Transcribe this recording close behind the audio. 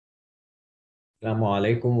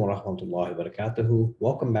Assalamu alaikum wa rahmatullahi wa barakatuhu.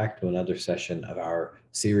 Welcome back to another session of our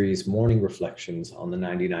series, Morning Reflections on the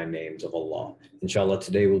 99 Names of Allah. Inshallah,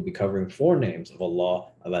 today we'll be covering four names of Allah,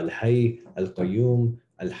 of Al-Hayy, Al-Qayoom,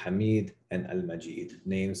 Al-Hamid, and Al-Majid,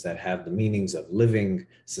 names that have the meanings of living,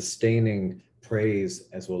 sustaining, praise,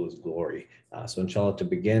 as well as glory. So inshallah, to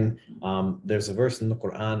begin, there's a verse in the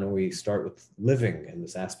Quran where we start with living, and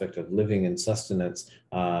this aspect of living and sustenance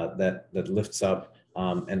that lifts up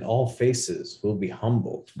and all faces will be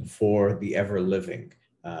humbled for the ever-living,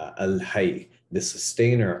 Al-Hayy, the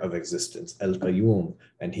sustainer of existence, Al-Qayoom,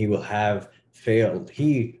 and he will have failed,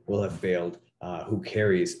 who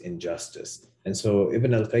carries injustice. And so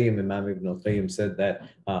Imam Ibn al-Qayyim said that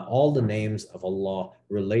all the names of Allah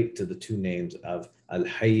relate to the two names of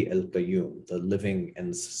Al-Hayy, Al-Qayyum, the living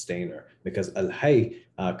and the sustainer, because Al-Hayy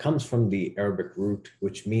comes from the Arabic root,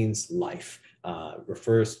 which means life.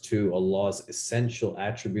 Refers to Allah's essential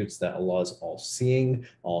attributes, that Allah is all-seeing,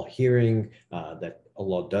 all-hearing, that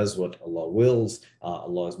Allah does what Allah wills,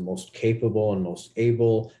 Allah is most capable and most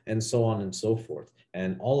able, and so on and so forth.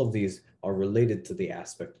 And all of these are related to the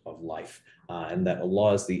aspect of life, and that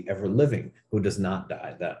Allah is the ever-living who does not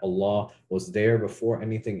die, that Allah was there before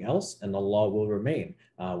anything else, and Allah will remain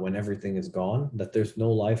when everything is gone, that there's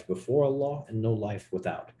no life before Allah and no life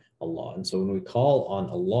without Allah. And so when we call on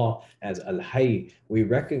Allah as Al-Hayy, we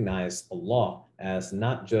recognize Allah as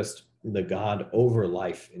not just the God over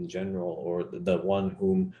life in general, or the one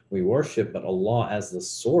whom we worship, but Allah as the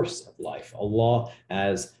source of life, Allah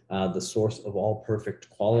as the source of all perfect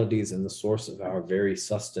qualities and the source of our very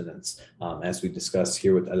sustenance, as we discuss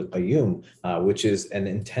here with Al-Qayyum, which is an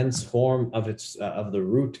intense form of the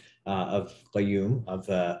root of Qayyum, of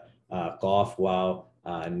Qaf, Waw,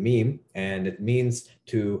 and Meme, and it means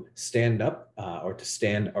to stand up or to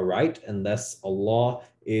stand aright, and thus Allah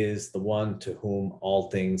is the one to whom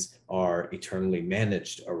all things are eternally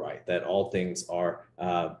managed aright, that all things are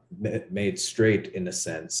made straight in a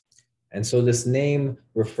sense. And so this name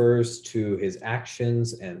refers to his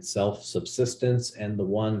actions and self-subsistence, and the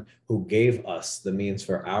one who gave us the means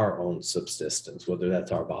for our own subsistence, whether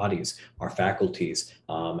that's our bodies, our faculties,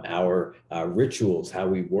 our rituals, how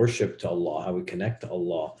we worship to Allah, how we connect to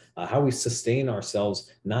Allah, how we sustain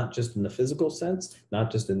ourselves, not just in the physical sense,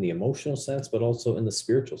 not just in the emotional sense, but also in the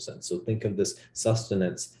spiritual sense. So think of this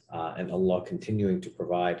sustenance and Allah continuing to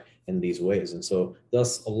provide in these ways. And so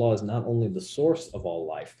thus Allah is not only the source of all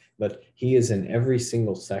life, but he is in every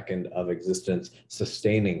single second of existence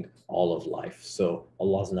sustaining all of life. So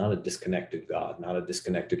Allah is not a disconnected God, not a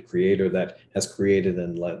disconnected creator that has created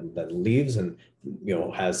and that leaves and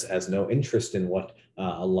has no interest in what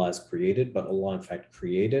Allah has created, but Allah in fact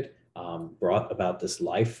created, brought about this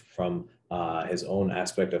life from his own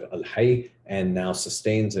aspect of Al-Hayy, and now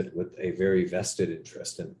sustains it with a very vested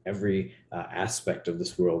interest in every aspect of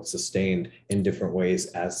this world, sustained in different ways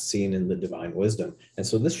as seen in the divine wisdom. And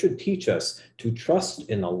so this should teach us to trust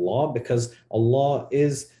in Allah, because Allah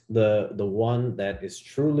is the one that is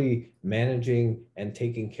truly managing and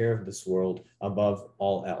taking care of this world above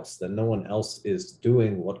all else, that no one else is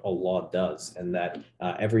doing what Allah does, and that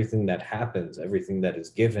everything that happens, everything that is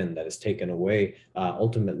given, that is taken away,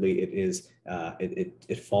 ultimately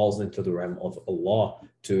it falls into the realm of Allah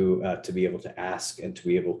to be able to ask and to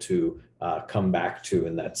be able to come back to,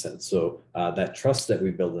 in that sense. So that trust that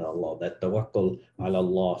we build in Allah, that tawakkul ala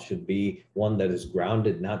Allah, should be one that is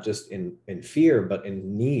grounded not just in fear, but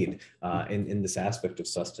in need, in this aspect of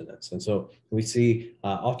sustenance. And so we see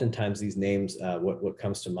oftentimes these names, what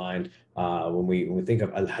comes to mind when we think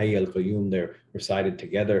of Al-Hayy, Al-Qayyum, they're recited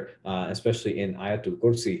together, especially in Ayatul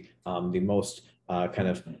Kursi, the most kind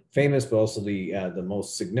of famous, but also the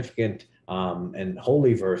most significant and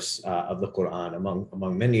holy verse of the Quran,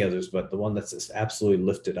 among many others, but the one that's just absolutely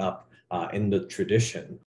lifted up in the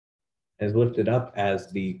tradition, is lifted up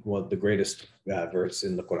as the greatest verse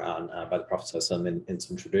in the Quran by the Prophet ﷺ in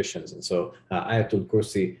some traditions. And so Ayatul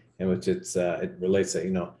Kursi, in which it relates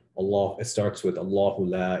that Allah, it starts with Allahu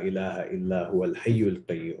la ilaha illa huwa al-hayyul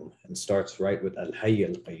qayyum, and starts right with al-hayy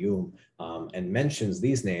al-qayyum, and mentions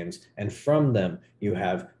these names, and from them you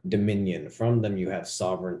have dominion, from them you have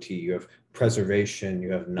sovereignty, you have preservation,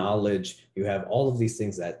 you have knowledge, you have all of these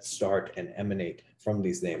things that start and emanate from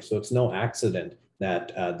these names. So it's no accident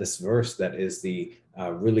that this verse, that is the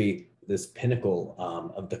really this pinnacle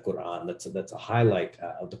of the Quran, that's a highlight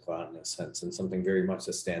of the Quran in a sense, and something very much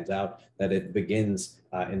that stands out, that it begins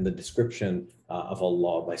in the description of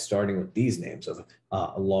Allah by starting with these names of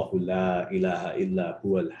Allahu la ilaha illa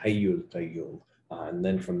huwa al-hayyul qayyum. And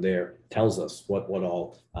then from there tells us what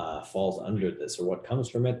all falls under this, or what comes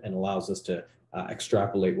from it, and allows us to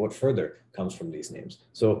extrapolate what further comes from these names.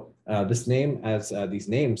 So these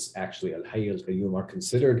names actually, Al-Hayy, Al-Qayoom, are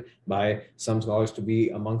considered by some scholars to be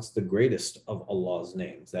amongst the greatest of Allah's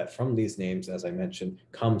names, that from these names, as I mentioned,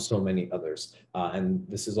 come so many others. And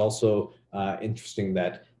this is also interesting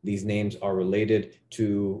that these names are related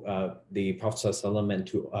to the Prophet ﷺ and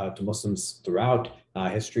to Muslims throughout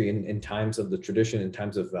history in times of the tradition, in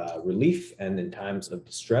times of relief and in times of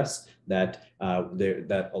distress, that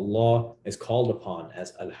Allah is called upon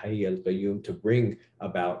as Al-Hayy Al-Qayoom to bring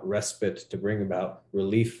about respite, to bring about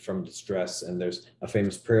relief from distress. And there's a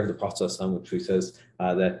famous prayer of the Prophet ﷺ which he says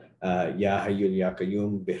that Ya Hayy Ya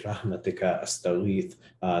Qayoom bi rahmatika astaghith,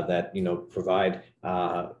 that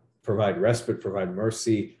provide respite, provide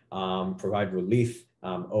mercy, provide relief.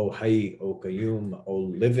 O Hayy, O Qayoom, O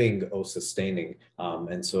living, O sustaining.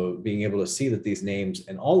 And so being able to see that these names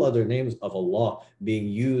and all other names of Allah being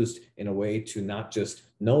used in a way to not just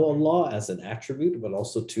know Allah as an attribute, but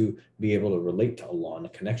also to be able to relate to Allah in a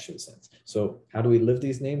connection sense. So how do we live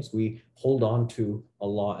these names? We hold on to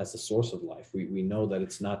Allah as the source of life. We know that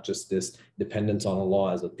it's not just this dependence on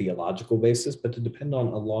Allah as a theological basis, but to depend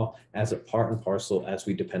on Allah as a part and parcel as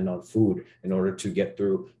we depend on food in order to get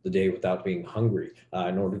through the day without being hungry,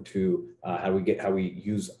 in order to how we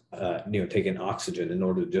use take in oxygen in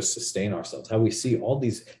order to just sustain ourselves, how we see all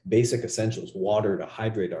these basic essentials, water to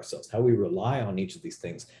hydrate ourselves, how we rely on each of these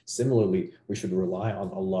things. Similarly, we should rely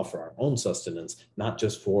on Allah for our own sustenance, not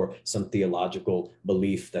just for some theological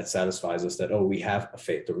belief that satisfies us that, oh, we have a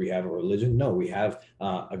faith or we have a religion. No, we have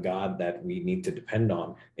a God that we need to depend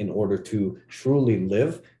on in order to truly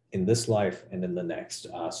live in this life and in the next.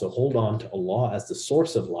 So hold on to Allah as the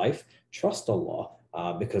source of life, trust Allah,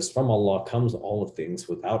 because from Allah comes all of things.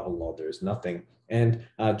 Without Allah, there is nothing. And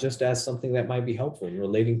just as something that might be helpful in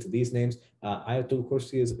relating to these names, Ayatul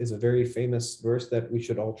Kursi is a very famous verse that we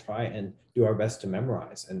should all try and do our best to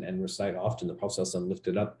memorize and recite often. The Prophet ﷺ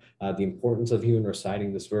lifted up the importance of even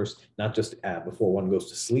reciting this verse, not just before one goes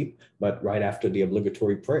to sleep, but right after the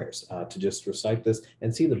obligatory prayers, to just recite this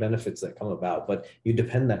and see the benefits that come about. But you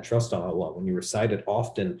depend that trust on Allah. When you recite it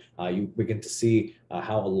often, you begin to see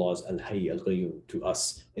how Allah is Al-Hayy Al-Qayoom to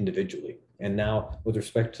us individually. And now, with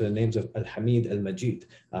respect to the names of Al-Hamid, Al-Majid,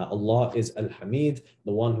 Allah is Al-Hamid,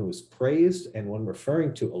 the one who is praised. And when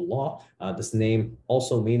referring to Allah, this name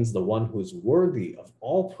also means the one who is worthy of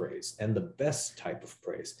all praise and the best type of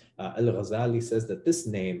praise. Al-Ghazali says that this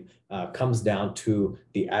name comes down to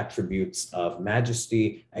the attributes of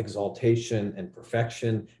majesty, exaltation, and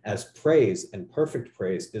perfection, as praise and perfect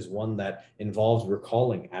praise is one that involves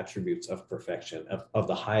recalling attributes of perfection, of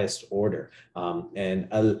the highest order. And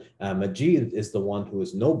Al-Majid is the one who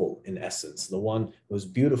is noble in essence, the one who is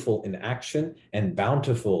beautiful in action and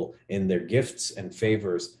bountiful in their gifts and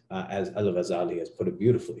favors, as Al-Ghazali has put it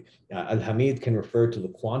beautifully. Al-Hamid can refer to the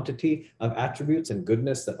quantity of attributes and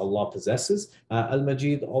goodness that Allah possesses.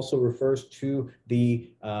 Al-Majid also refers to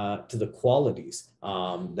the qualities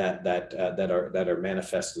that are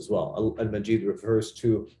manifest as well. Al-Majid refers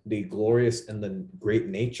to the glorious and the great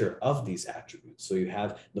nature of these attributes. So you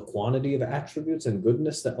have the quantity of attributes and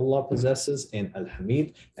goodness that Allah possesses in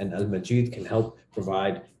Al-Hamid, and Al-Majid can help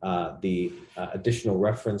provide the additional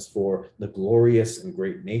reference for the glorious and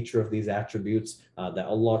great nature of these attributes, that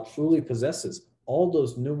Allah truly possesses all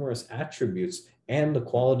those numerous attributes and the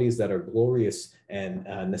qualities that are glorious and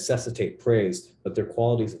necessitate praise, but they're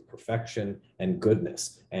qualities of perfection and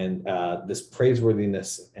goodness. And this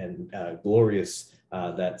praiseworthiness and glorious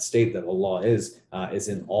that state that Allah is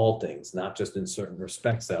in all things, not just in certain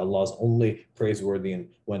respects, that Allah is only praiseworthy. And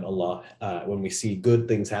when we see good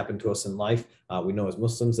things happen to us in life, we know as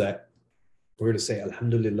Muslims that we're to say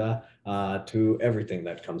Alhamdulillah to everything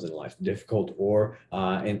that comes in life, difficult or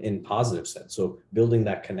in positive sense. So building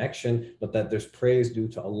that connection, but that there's praise due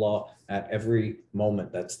to Allah at every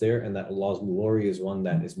moment that's there, and that Allah's glory is one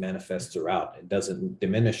that is manifest throughout. It doesn't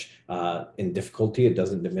diminish in difficulty. It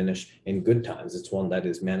doesn't diminish in good times. It's one that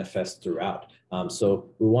is manifest throughout.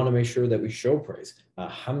 So we want to make sure that we show praise.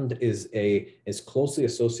 Hamd is closely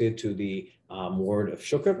associated to the word of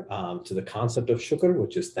shukr, to the concept of shukr,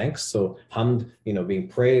 which is thanks. So hamd, being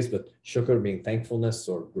praised, but shukr being thankfulness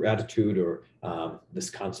or gratitude, or this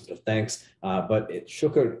concept of thanks. But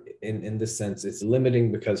shukr in this sense, it's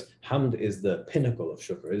limiting, because hamd is the pinnacle of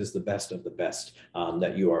shukr. It is the best of the best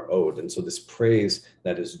that you are owed. And so this praise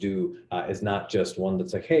that is due is not just one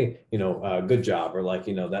that's like, hey, good job, or like,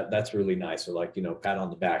 that's really nice, or like, pat on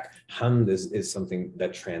the back. Hamd is something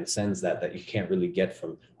that transcends that you can't really get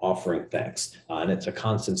from offering thanks. And it's a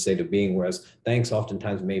constant state of being, whereas thanks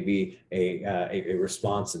oftentimes may be a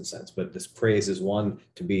response in sense, but this praise is one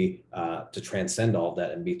to transcend all of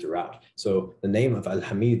that and be throughout. So the name of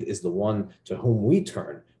Al-Hamid is the one to whom we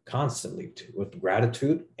turn constantly with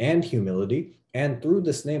gratitude and humility. And through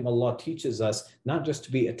this name, Allah teaches us not just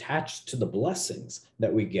to be attached to the blessings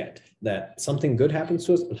that we get, that something good happens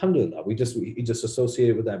to us, alhamdulillah, we just associate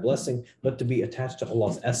it with that blessing, but to be attached to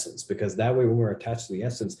Allah's essence, because that way when we're attached to the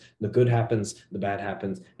essence, the good happens, the bad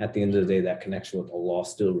happens. At the end of the day, that connection with Allah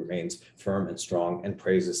still remains firm and strong, and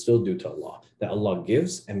praise is still due to Allah, that Allah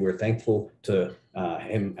gives, and we're thankful to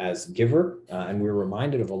Him as giver, and we're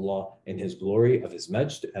reminded of Allah in His glory, of His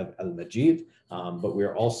Majd, of Al-Majid, but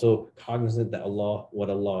we're also cognizant that Allah, what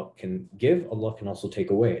Allah can give, Allah can also take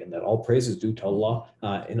away, and that all praise is due to Allah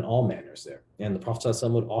in all manners there. And the Prophet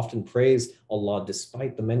ﷺ would often praise Allah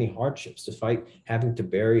despite the many hardships, despite having to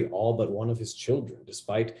bury all but one of his children,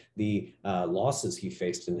 despite the losses he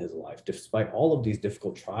faced in his life, despite all of these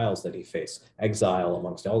difficult trials that he faced, exile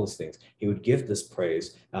amongst all these things. He would give this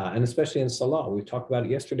praise, and especially in Salah. We talked about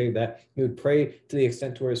it yesterday that he would pray to the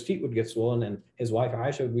extent to where his feet would get swollen, and his wife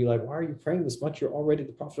Aisha would be like, "Why are you praying this much? You're already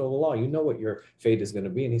the Prophet of Allah. You know what your fate is going to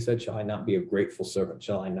be." And he said, "Shall I not be a grateful servant?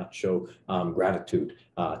 Shall I not show gratitude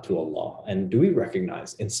to Allah?" And do we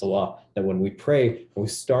recognize in Salah that when we pray, we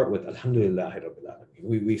start with Alhamdulillah Rabbil Alameen?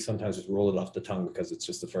 We sometimes just roll it off the tongue because it's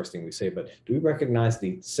just the first thing we say, but do we recognize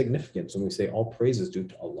the significance when we say all praise is due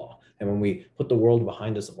to Allah? And when we put the world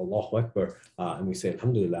behind us of Allahu Akbar, and we say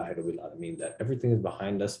Alhamdulillah Rabbil Alameen, that everything is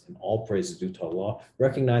behind us and all praise is due to Allah,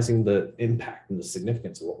 recognizing the impact and the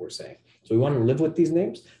significance of what we're saying. So we want to live with these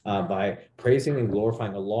names by praising and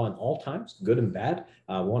glorifying Allah in all times, good and bad.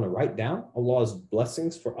 We want to write down Allah's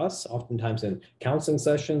blessings for us. Oftentimes in counseling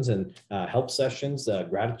sessions and help sessions,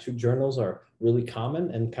 gratitude journals are really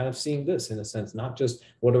common, and kind of seeing this in a sense, not just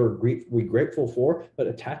what are we grateful for, but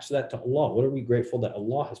attach that to Allah. What are we grateful that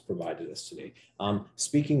Allah has provided us today?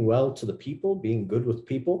 Speaking well to the people, being good with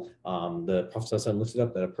people. The Prophet ﷺ lifted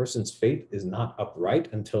up that a person's faith is not upright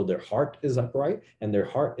until their heart is upright, and their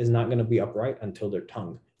heart is not going to be upright until their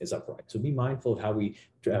tongue is upright. So be mindful of how we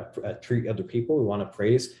treat other people. We want to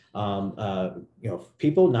praise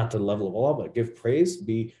people, not to the level of Allah, but give praise,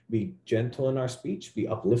 be gentle in our speech, be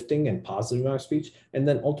uplifting and positive in our speech, and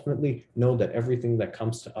then ultimately know that everything that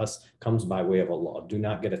comes to us comes by way of Allah. Do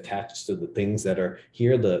not get attached to the things that are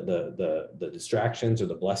here, the distractions or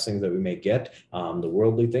the blessings that we may get, the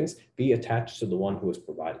worldly things. Be attached to the one who has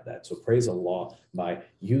provided that. So praise Allah by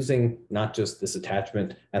using not just this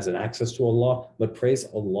attachment as an access to Allah, but praise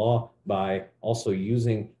Allah by also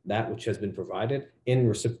using that which has been provided in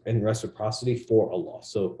reciprocity for Allah.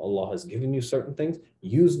 So Allah has given you certain things,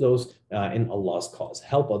 use those in Allah's cause.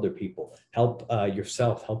 Help other people, help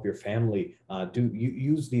yourself, help your family.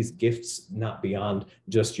 Use these gifts not beyond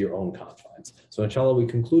just your own confines. So inshallah, we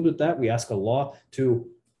conclude with that. We ask Allah to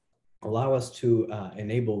allow us to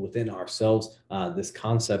enable within ourselves this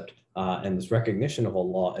concept and this recognition of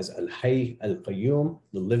Allah as Al-Hayy, Al-Qayoom,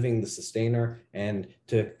 the living, the sustainer, and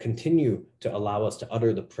to continue to allow us to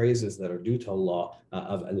utter the praises that are due to Allah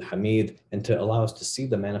of Al-Hamid, and to allow us to see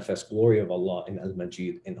the manifest glory of Allah in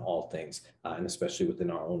Al-Majid in all things, and especially within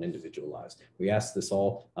our own individual lives. We ask this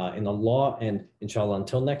all in Allah, and inshallah,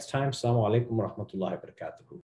 until next time, Assalamu alaikum wa rahmatullahi wa barakatuhu.